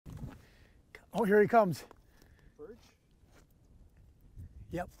Oh, here he comes. Perch?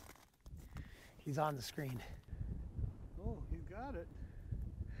 Yep. He's on the screen. Oh, you got it.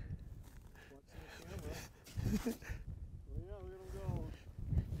 Watching the camera. Oh, yeah, look at him go.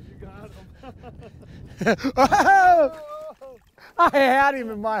 You got him. Oh! I had him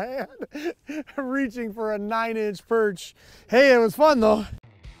in my hand, reaching for a 9-inch perch. Hey, it was fun though.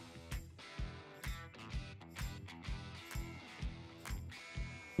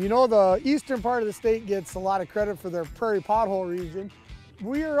 You know, the eastern part of the state gets a lot of credit for their prairie pothole region.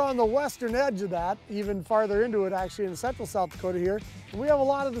 We are on the western edge of that, even farther into it actually in central South Dakota here. And we have a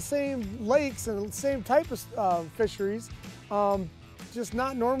lot of the same lakes and the same type of fisheries, just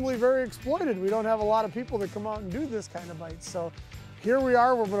not normally very exploited. We don't have a lot of people that come out and do this kind of bites. So here we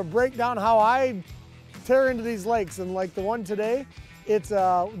are, we're gonna break down how I tear into these lakes. And like the one today, it's,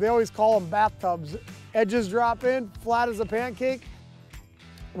 they always call them bathtubs. Edges drop in, flat as a pancake.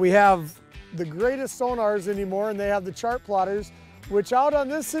 We have the greatest sonars anymore, and they have the chart plotters, which out on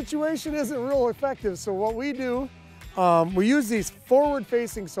this situation isn't real effective. So what we do, we use these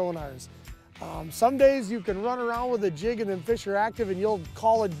forward-facing sonars. Some days you can run around with a jig and then fish are active and you'll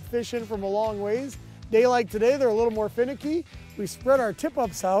call a fish in from a long ways. Day like today, they're a little more finicky. We spread our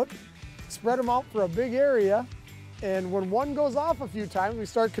tip-ups out, spread them out for a big area, and when one goes off a few times, we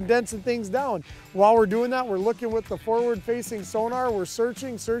start condensing things down. While we're doing that, we're looking with the forward-facing sonar, we're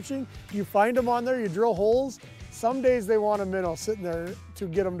searching. You find them on there, you drill holes. Some days they want a minnow sitting there to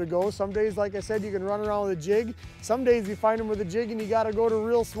get them to go. Some days, like I said, you can run around with a jig. Some days you find them with a jig and you gotta go to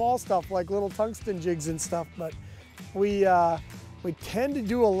real small stuff like little tungsten jigs and stuff. But we tend to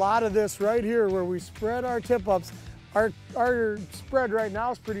do a lot of this right here where we spread our tip-ups. Our spread right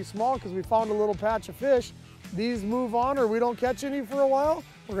now is pretty small because we found a little patch of fish. These move on or we don't catch any for a while,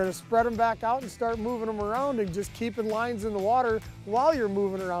 we're gonna spread them back out and start moving them around and just keeping lines in the water while you're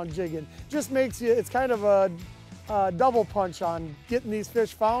moving around jigging. Just makes you, it's kind of a double punch on getting these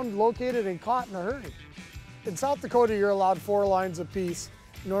fish found, located, and caught in a hurry. In South Dakota, you're allowed 4 lines apiece.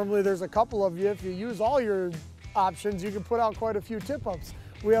 Normally there's a couple of you. If you use all your options, you can put out quite a few tip-ups.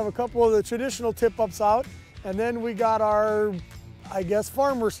 We have a couple of the traditional tip-ups out, and then we got our, I guess,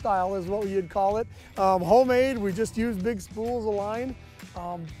 farmer style is what you'd call it. Homemade, we just use big spools of line,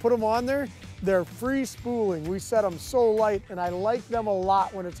 put them on there. They're free spooling. We set them so light, and I like them a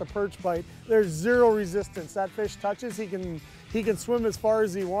lot when it's a perch bite. There's zero resistance. That fish touches, he can swim as far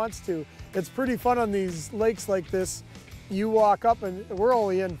as he wants to. It's pretty fun on these lakes like this. You walk up and we're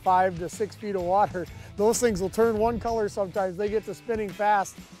only in 5 to 6 feet of water. Those things will turn one color sometimes. They get to spinning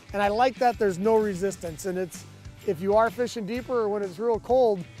fast. And I like that there's no resistance. And it's, if you are fishing deeper or when it's real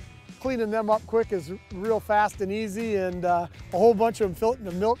cold, cleaning them up quick is real fast and easy, and a whole bunch of them fit in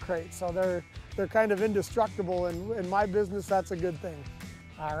the milk crate, so they're kind of indestructible, and in my business that's a good thing.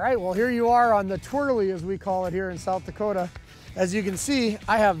 All right, well here you are on the twirly, as we call it here in South Dakota. As you can see,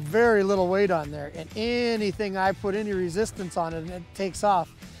 I have very little weight on there, and anything I put any resistance on it, it takes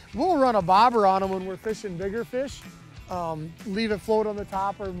off. We'll run a bobber on them when we're fishing bigger fish, leave it float on the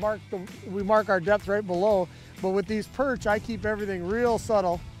top, or we mark our depth right below. But with these perch, I keep everything real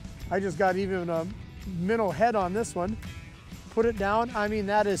subtle. I just got even a minnow head on this one. Put it down. I mean,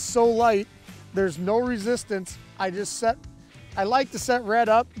 that is so light. There's no resistance. I like to set red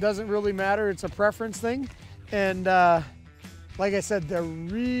up. Doesn't really matter. It's a preference thing. And like I said, they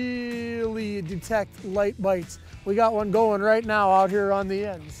really detect light bites. We got one going right now out here on the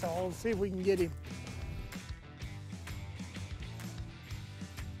end. So we'll see if we can get him.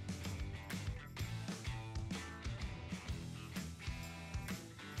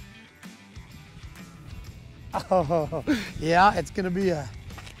 Oh, yeah, it's gonna be a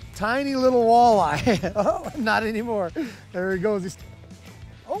tiny little walleye. Oh, not anymore. There he goes.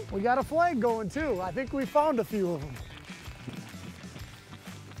 Oh, we got a flag going too. I think we found a few of them.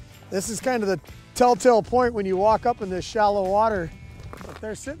 This is kind of the telltale point when you walk up in this shallow water. If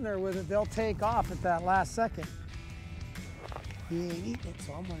they're sitting there with it, they'll take off at that last second. He ain't eating it,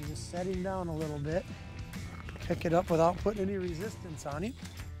 so I'm gonna just set him down a little bit. Pick it up without putting any resistance on him.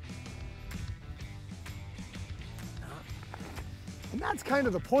 And that's kind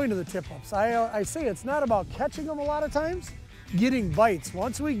of the point of the tip-ups. I say it's not about catching them a lot of times, getting bites.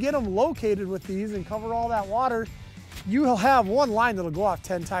 Once we get them located with these and cover all that water, you'll have one line that'll go off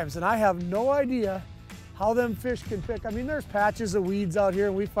 10 times. And I have no idea how them fish can pick. I mean, there's patches of weeds out here,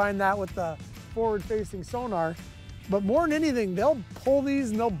 and we find that with the forward-facing sonar. But more than anything, they'll pull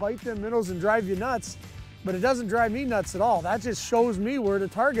these and they'll bite them minnows and drive you nuts. But it doesn't drive me nuts at all. That just shows me where to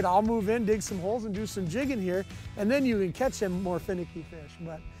target. I'll move in, dig some holes, and do some jigging here, and then you can catch them more finicky fish.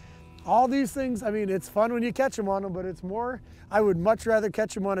 But All these things, I mean, it's fun when you catch them on them, but it's more, I would much rather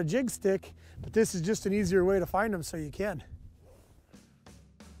catch them on a jig stick, but this is just an easier way to find them so you can.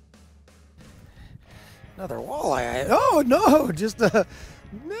 Another walleye. Oh no, just a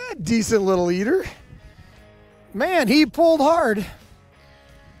decent little eater. Man, he pulled hard.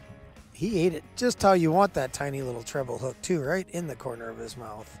 He ate it just how you want that tiny little treble hook too, right in the corner of his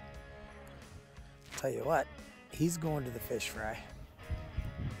mouth. Tell you what, he's going to the fish fry.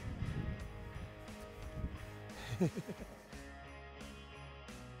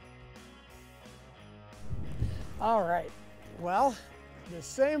 All right, well, the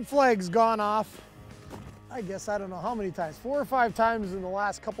same flag's gone off, I guess, I don't know how many times, 4 or 5 times in the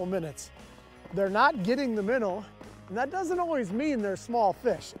last couple minutes. They're not getting the minnow, and that doesn't always mean they're small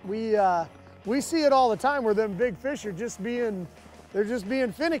fish. We see it all the time where them big fish are just being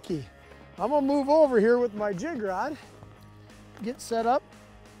finicky. I'm gonna move over here with my jig rod, get set up,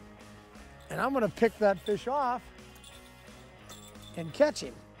 and I'm gonna pick that fish off and catch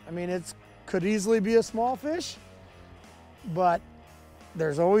him. I mean, it could easily be a small fish, but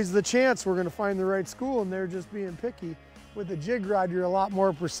there's always the chance we're gonna find the right school and they're just being picky. With the jig rod, you're a lot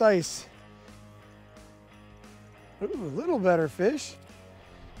more precise. Ooh, a little better fish.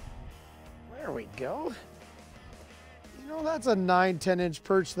 There we go. You know, that's a 9-10 inch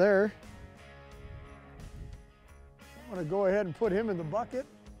perch there. I'm gonna go ahead and put him in the bucket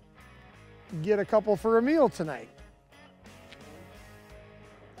and get a couple for a meal tonight.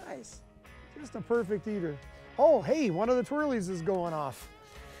 Nice, just a perfect eater. Oh, hey, one of the twirlies is going off.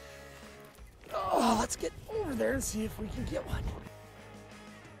 Oh, let's get over there and see if we can get one.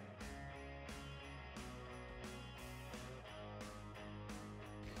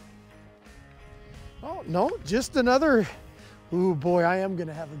 Oh, no, just another. Ooh, boy, I am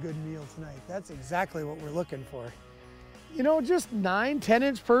gonna have a good meal tonight. That's exactly what we're looking for. You know, just 9-10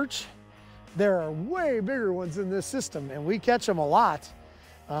 inch perch. There are way bigger ones in this system and we catch them a lot.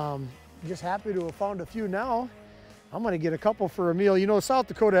 Just happy to have found a few now. I'm gonna get a couple for a meal. You know, South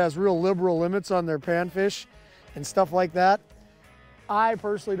Dakota has real liberal limits on their panfish and stuff like that. I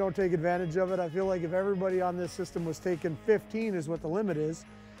personally don't take advantage of it. I feel like if everybody on this system was taking 15 is what the limit is,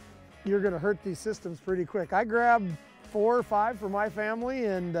 you're gonna hurt these systems pretty quick. I grab 4 or 5 for my family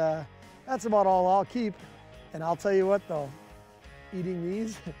and that's about all I'll keep. And I'll tell you what though, eating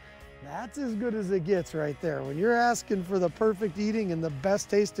these, that's as good as it gets right there. When you're asking for the perfect eating and the best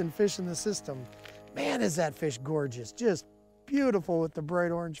tasting fish in the system, man, is that fish gorgeous. Just beautiful with the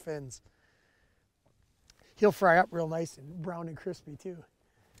bright orange fins. He'll fry up real nice and brown and crispy too.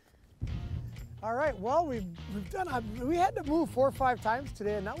 All right, well, we had to move 4 or 5 times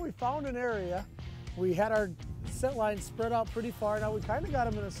today and now we found an area. We had our set line spread out pretty far. Now we kind of got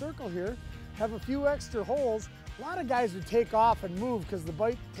them in a circle here, have a few extra holes. A lot of guys would take off and move because the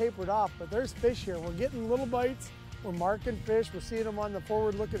bite tapered off, but there's fish here. We're getting little bites, we're marking fish, we're seeing them on the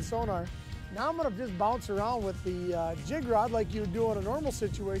forward-looking sonar. Now I'm gonna just bounce around with the jig rod like you would do in a normal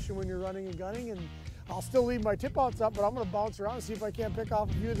situation when you're running and gunning, and I'll still leave my tip outs up, but I'm gonna bounce around and see if I can't pick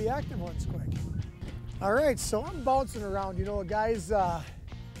off a few of the active ones quick. All right, so I'm bouncing around. You know, guys,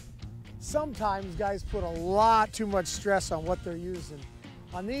 sometimes guys put a lot too much stress on what they're using.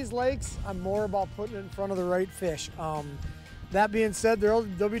 On these lakes, I'm more about putting it in front of the right fish. That being said, there'll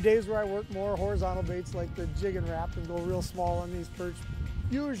be days where I work more horizontal baits like the jig and wrap and go real small on these perch.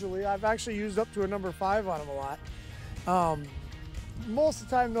 Usually, I've actually used up to a number 5 on them a lot. Most of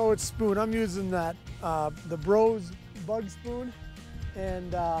the time though, it's spoon. I'm using that, the Bros bug spoon,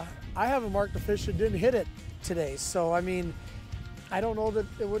 and I haven't marked a fish that didn't hit it today. So, I mean, I don't know that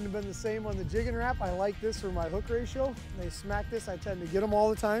it wouldn't have been the same on the jig and wrap. I like this for my hook ratio. They smack this, I tend to get them all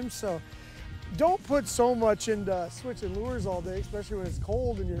the time. So don't put so much into switching lures all day, especially when it's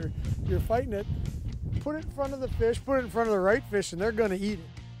cold and you're fighting it. Put it in front of the fish, put it in front of the right fish, and they're gonna eat it.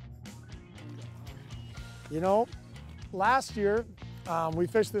 You know, last year, we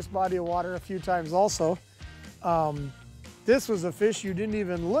fished this body of water a few times also. This was a fish you didn't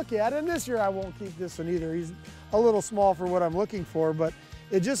even look at, and this year I won't keep this one either. He's a little small for what I'm looking for, but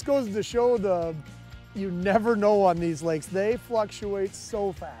it just goes to show you never know on these lakes. They fluctuate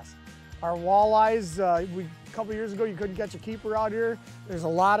so fast. Our walleyes, a couple years ago, you couldn't catch a keeper out here. There's a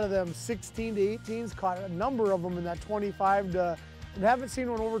lot of them 16 to 18s, caught a number of them in that 25 to, I haven't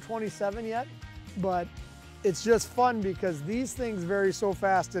seen one over 27 yet, but it's just fun because these things vary so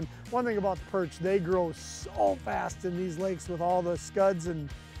fast. And one thing about the perch, they grow so fast in these lakes with all the scuds and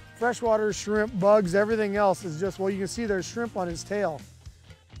freshwater shrimp, bugs, everything else is just, well, you can see there's shrimp on his tail.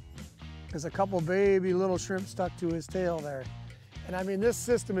 There's a couple baby little shrimp stuck to his tail there. And I mean, this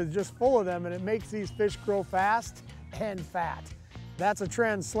system is just full of them and it makes these fish grow fast and fat. That's a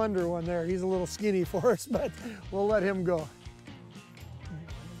trans slender one there. He's a little skinny for us, but we'll let him go.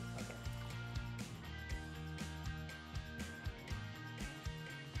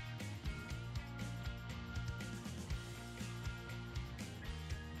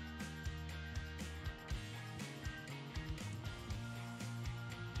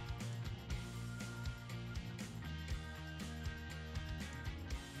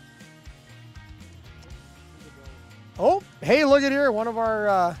 Oh, hey, look at here. One of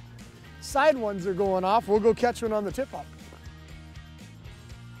our side ones are going off. We'll go catch one on the tip up.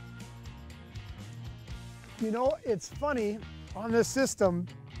 You know, it's funny on this system,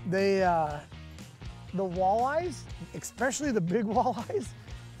 the walleyes, especially the big walleyes,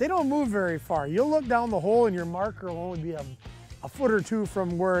 they don't move very far. You'll look down the hole and your marker will only be a foot or two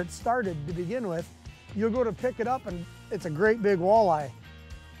from where it started to begin with. You'll go to pick it up and it's a great big walleye.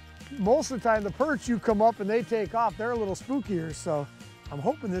 Most of the time, the perch, you come up and they take off. They're a little spookier, so I'm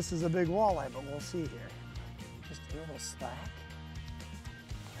hoping this is a big walleye, but we'll see here. Just a little slack.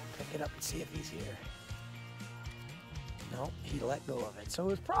 Pick it up and see if he's here. No, he let go of it. So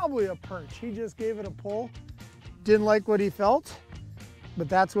it's probably a perch. He just gave it a pull. Didn't like what he felt, but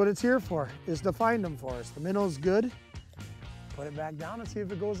that's what it's here for, is to find them for us. The minnow's good. Put it back down and see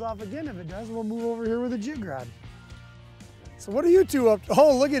if it goes off again. If it does, we'll move over here with a jig rod. So what are you two up to?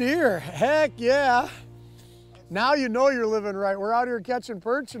 Oh, look at here. Heck yeah. Now you know you're living right. We're out here catching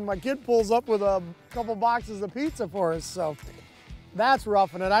perch and my kid pulls up with a couple boxes of pizza for us. So that's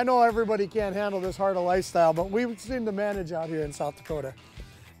roughing it. I know everybody can't handle this hard a lifestyle, but we seem to manage out here in South Dakota.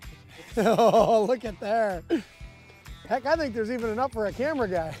 Oh, look at there. Heck, I think there's even enough for a camera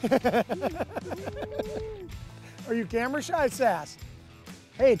guy. Are you camera shy, Sass?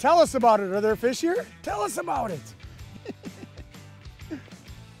 Hey, tell us about it. Are there fish here? Tell us about it.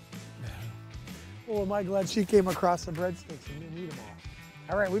 Oh, am I glad she came across the breadsticks and didn't eat them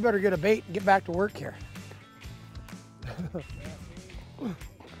all. All right, we better get a bait and get back to work here.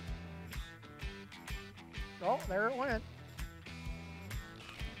 Oh, there it went.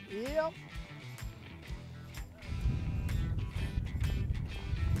 Yep.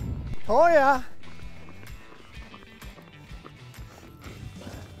 Oh, yeah.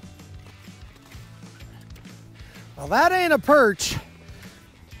 Well, that ain't a perch.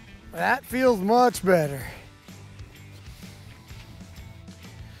 That feels much better.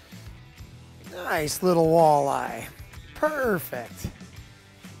 Nice little walleye. Perfect.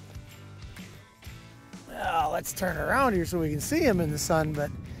 Well, let's turn around here so we can see him in the sun,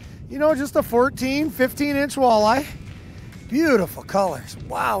 but you know, just a 14, 15-inch walleye. Beautiful colors.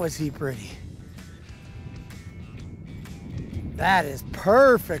 Wow, is he pretty. That is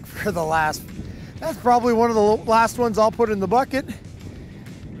perfect for the last. That's probably one of the last ones I'll put in the bucket.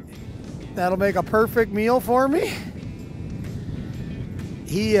 That'll make a perfect meal for me.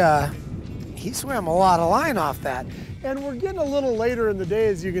 He swam a lot of line off that. And we're getting a little later in the day,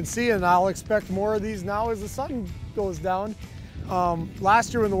 as you can see, and I'll expect more of these now as the sun goes down.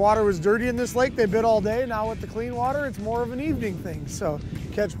 Last year when the water was dirty in this lake, they bit all day. Now with the clean water, it's more of an evening thing. So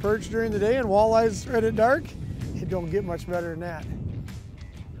catch perch during the day and walleyes right at dark. It don't get much better than that.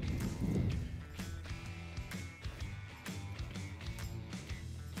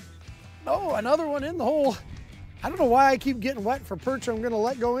 Oh, another one in the hole. I don't know why I keep getting wet for perch. I'm gonna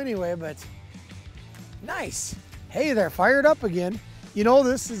let go anyway, but nice. Hey, they're fired up again. You know,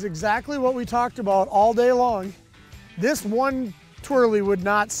 this is exactly what we talked about all day long. This one twirly would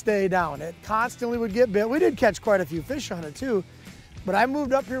not stay down. It constantly would get bit. We did catch quite a few fish on it too, but I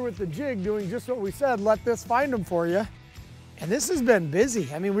moved up here with the jig doing just what we said, let this find them for you. And this has been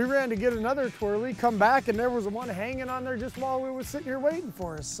busy. I mean, we ran to get another twirly, come back, and there was one hanging on there just while we were sitting here waiting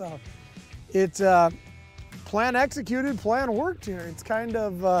for us. So it's plan executed, plan worked here. It's kind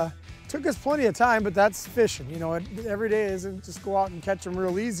of, took us plenty of time, but that's fishing. You know, every day isn't just go out and catch them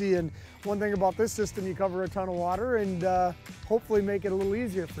real easy. And one thing about this system, you cover a ton of water and hopefully make it a little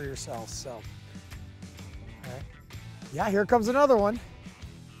easier for yourself. So, all right. Yeah, here comes another one.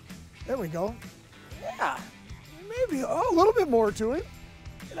 There we go. Yeah, maybe a little bit more to him.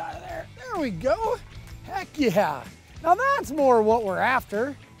 Get out of there. There we go. Heck yeah. Now that's more what we're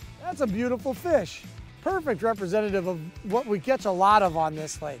after. That's a beautiful fish. Perfect representative of what we catch a lot of on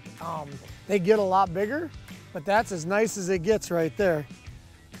this lake. They get a lot bigger, but that's as nice as it gets right there.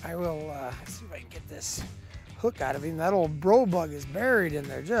 I will see if I can get this hook out of him. That old bro bug is buried in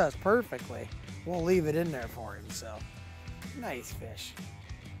there just perfectly. We'll leave it in there for him, so. Nice fish.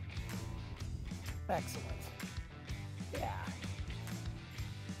 Excellent. Yeah.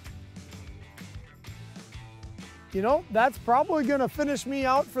 You know, that's probably gonna finish me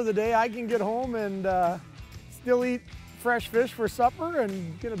out for the day. I can get home and still eat fresh fish for supper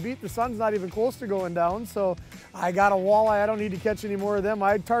and gonna beat the sun's not even close to going down. So I got a walleye. I don't need to catch any more of them.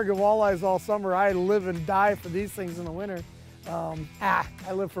 I target walleyes all summer. I live and die for these things in the winter. I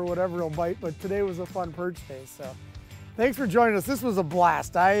live for whatever will bite, but today was a fun perch day. So thanks for joining us. This was a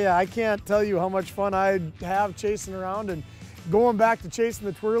blast. I can't tell you how much fun I have chasing around, and going back to chasing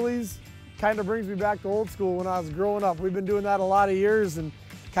the twirlies kind of brings me back to old school when I was growing up. We've been doing that a lot of years and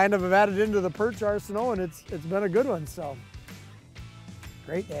kind of have added into the perch arsenal, and it's been a good one. So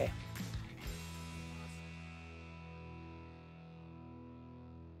great day.